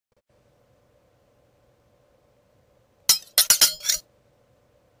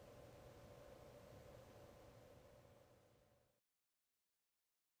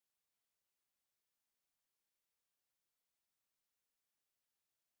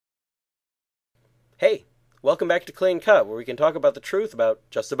Hey, welcome back to Clean Cut, where we can talk about the truth about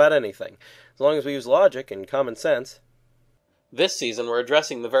just about anything, as long as we use logic and common sense. This season we're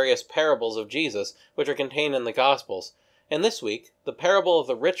addressing the various parables of Jesus which are contained in the Gospels, and this week, the parable of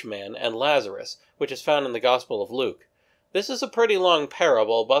the rich man and Lazarus, which is found in the Gospel of Luke. This is a pretty long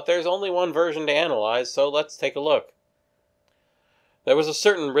parable, but there's only one version to analyze, so let's take a look. There was a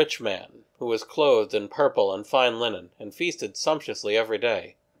certain rich man, who was clothed in purple and fine linen, and feasted sumptuously every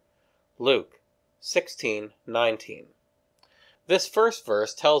day. Luke 16:19. This first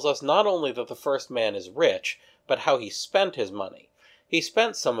verse tells us not only that the first man is rich, but how he spent his money. He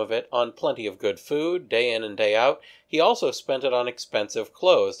spent some of it on plenty of good food, day in and day out. He also spent it on expensive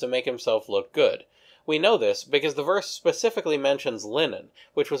clothes to make himself look good. We know this because the verse specifically mentions linen,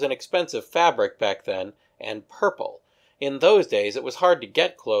 which was an expensive fabric back then, and purple. In those days it was hard to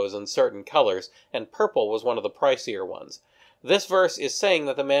get clothes in certain colors, and purple was one of the pricier ones. This verse is saying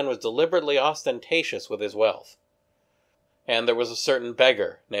that the man was deliberately ostentatious with his wealth. And there was a certain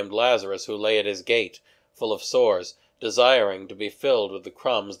beggar named Lazarus who lay at his gate, full of sores, desiring to be filled with the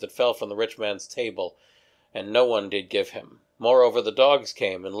crumbs that fell from the rich man's table, and no one did give him. Moreover, the dogs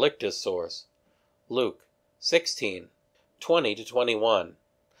came and licked his sores. Luke 16:20-21.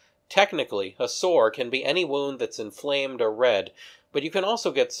 Technically, a sore can be any wound that's inflamed or red, but you can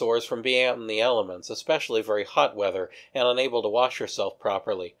also get sores from being out in the elements, especially very hot weather, and unable to wash yourself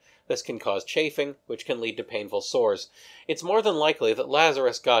properly. This can cause chafing, which can lead to painful sores. It's more than likely that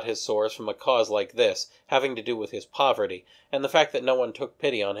Lazarus got his sores from a cause like this, having to do with his poverty, and the fact that no one took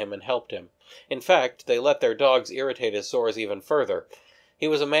pity on him and helped him. In fact, they let their dogs irritate his sores even further. He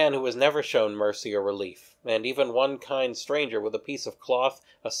was a man who was never shown mercy or relief, and even one kind stranger with a piece of cloth,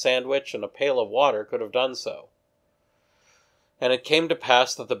 a sandwich, and a pail of water could have done so. And it came to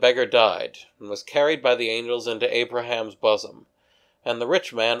pass that the beggar died, and was carried by the angels into Abraham's bosom. And the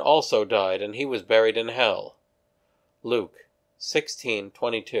rich man also died, and he was buried in hell. Luke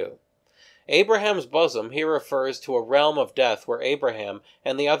 16:22. Abraham's bosom here refers to a realm of death where Abraham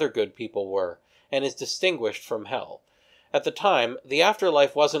and the other good people were, and is distinguished from hell. At the time, the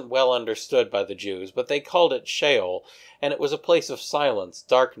afterlife wasn't well understood by the Jews, but they called it Sheol, and it was a place of silence,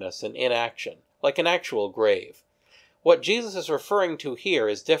 darkness, and inaction, like an actual grave. What Jesus is referring to here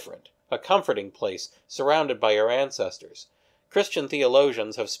is different, a comforting place surrounded by your ancestors. Christian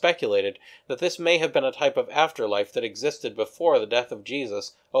theologians have speculated that this may have been a type of afterlife that existed before the death of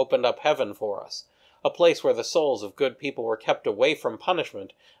Jesus opened up heaven for us, a place where the souls of good people were kept away from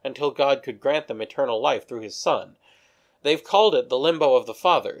punishment until God could grant them eternal life through his Son. They've called it the limbo of the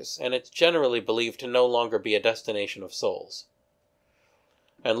fathers, and it's generally believed to no longer be a destination of souls.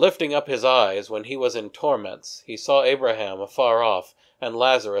 And lifting up his eyes, when he was in torments, he saw Abraham afar off, and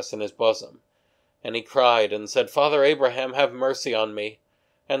Lazarus in his bosom. And he cried, and said, Father Abraham, have mercy on me,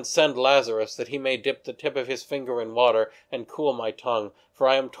 and send Lazarus, that he may dip the tip of his finger in water, and cool my tongue, for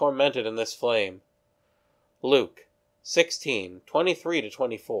I am tormented in this flame. Luke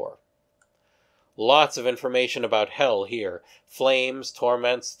 16:23-24. Lots of information about hell here: flames,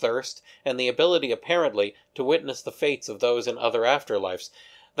 torments, thirst, and the ability, apparently, to witness the fates of those in other afterlives.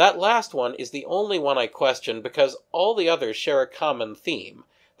 That last one is the only one I question, because all the others share a common theme.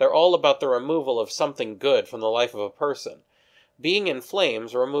 They're all about the removal of something good from the life of a person. Being in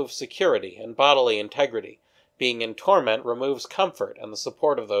flames removes security and bodily integrity. Being in torment removes comfort and the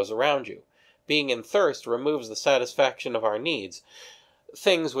support of those around you. Being in thirst removes the satisfaction of our needs.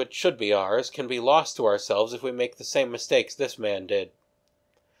 Things which should be ours can be lost to ourselves if we make the same mistakes this man did.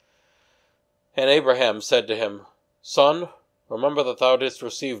 And Abraham said to him, Son, remember that thou didst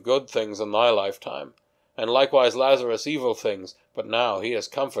receive good things in thy lifetime, and likewise Lazarus evil things, but now he is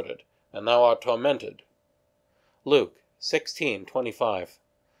comforted, and thou art tormented. Luke 16:25.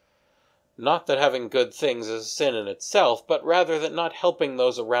 Not that having good things is a sin in itself, but rather that not helping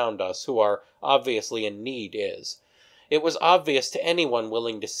those around us who are obviously in need is. It was obvious to anyone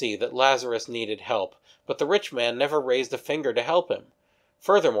willing to see that Lazarus needed help, but the rich man never raised a finger to help him.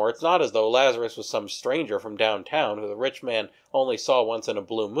 Furthermore, it's not as though Lazarus was some stranger from downtown who the rich man only saw once in a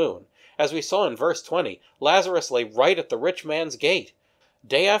blue moon. As we saw in verse 20, Lazarus lay right at the rich man's gate.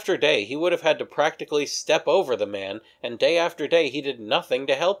 Day after day he would have had to practically step over the man, and day after day he did nothing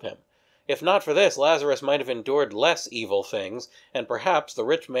to help him. If not for this, Lazarus might have endured less evil things, and perhaps the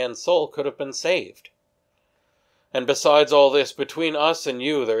rich man's soul could have been saved. And besides all this, between us and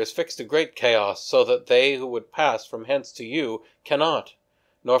you there is fixed a great chaos, so that they who would pass from hence to you cannot,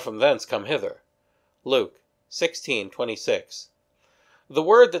 nor from thence come hither. Luke 16:26. The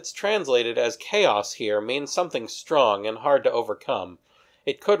word that's translated as chaos here means something strong and hard to overcome.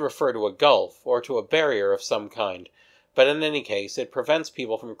 It could refer to a gulf, or to a barrier of some kind. but in any case, it prevents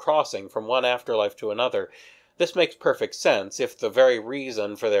people from crossing from one afterlife to another. This makes perfect sense if the very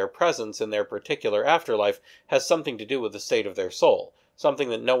reason for their presence in their particular afterlife has something to do with the state of their soul, something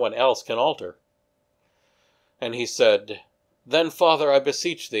that no one else can alter. And he said, Then, Father, I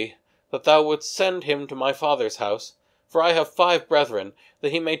beseech thee, that thou wouldst send him to my father's house, for I have 5 brethren,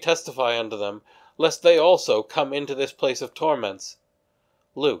 that he may testify unto them, lest they also come into this place of torments.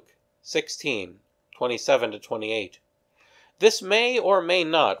 Luke 16:27-28. This may or may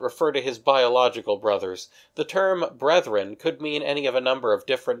not refer to his biological brothers. The term brethren could mean any of a number of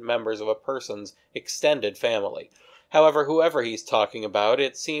different members of a person's extended family. However, whoever he's talking about,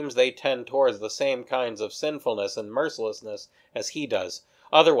 it seems they tend towards the same kinds of sinfulness and mercilessness as he does.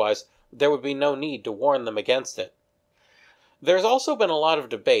 Otherwise, there would be no need to warn them against it. There's also been a lot of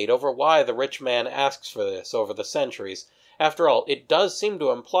debate over why the rich man asks for this over the centuries. After all, it does seem to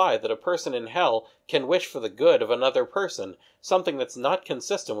imply that a person in hell can wish for the good of another person, something that's not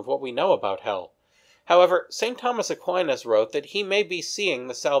consistent with what we know about hell. However, St. Thomas Aquinas wrote that he may be seeing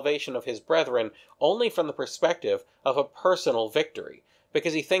the salvation of his brethren only from the perspective of a personal victory,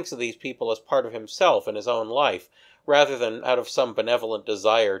 because he thinks of these people as part of himself in his own life, rather than out of some benevolent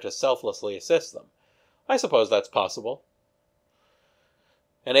desire to selflessly assist them. I suppose that's possible.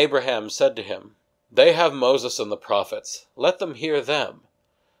 And Abraham said to him, They have Moses and the prophets, let them hear them.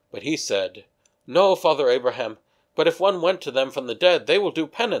 But he said, No, Father Abraham, but if one went to them from the dead, they will do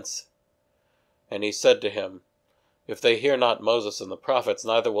penance. And he said to him, If they hear not Moses and the prophets,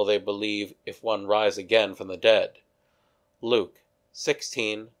 neither will they believe if one rise again from the dead. Luke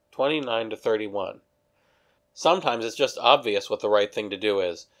 16:29-31. Sometimes it's just obvious what the right thing to do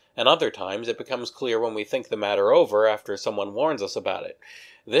is, and other times it becomes clear when we think the matter over after someone warns us about it.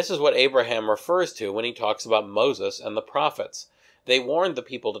 This is what Abraham refers to when he talks about Moses and the prophets. They warned the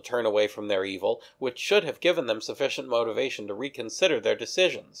people to turn away from their evil, which should have given them sufficient motivation to reconsider their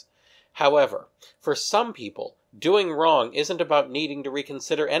decisions. However, for some people, doing wrong isn't about needing to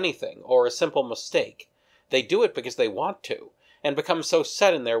reconsider anything or a simple mistake. They do it because they want to, and become so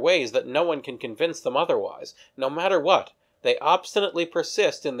set in their ways that no one can convince them otherwise. No matter what, they obstinately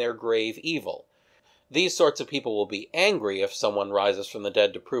persist in their grave evil. These sorts of people will be angry if someone rises from the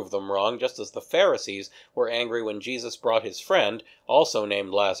dead to prove them wrong, just as the Pharisees were angry when Jesus brought his friend, also named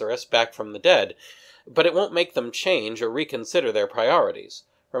Lazarus, back from the dead. But it won't make them change or reconsider their priorities.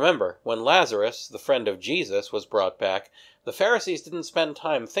 Remember, when Lazarus, the friend of Jesus, was brought back, the Pharisees didn't spend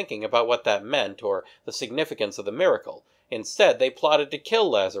time thinking about what that meant or the significance of the miracle. Instead, they plotted to kill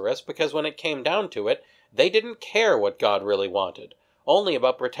Lazarus because when it came down to it, they didn't care what God really wanted, only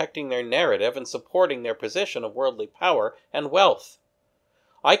about protecting their narrative and supporting their position of worldly power and wealth.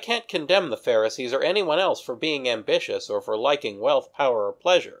 I can't condemn the Pharisees or anyone else for being ambitious or for liking wealth, power, or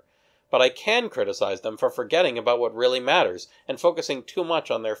pleasure, but I can criticize them for forgetting about what really matters and focusing too much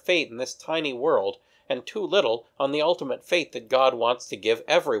on their fate in this tiny world and too little on the ultimate fate that God wants to give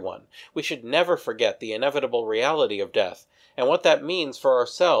everyone. We should never forget the inevitable reality of death and what that means for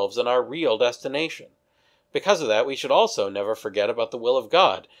ourselves and our real destination. Because of that, we should also never forget about the will of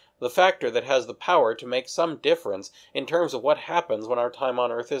God, the factor that has the power to make some difference in terms of what happens when our time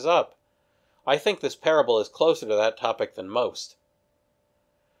on earth is up. I think this parable is closer to that topic than most.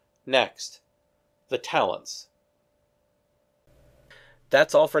 Next, the talents.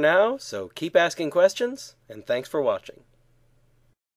 That's all for now, so keep asking questions, and thanks for watching.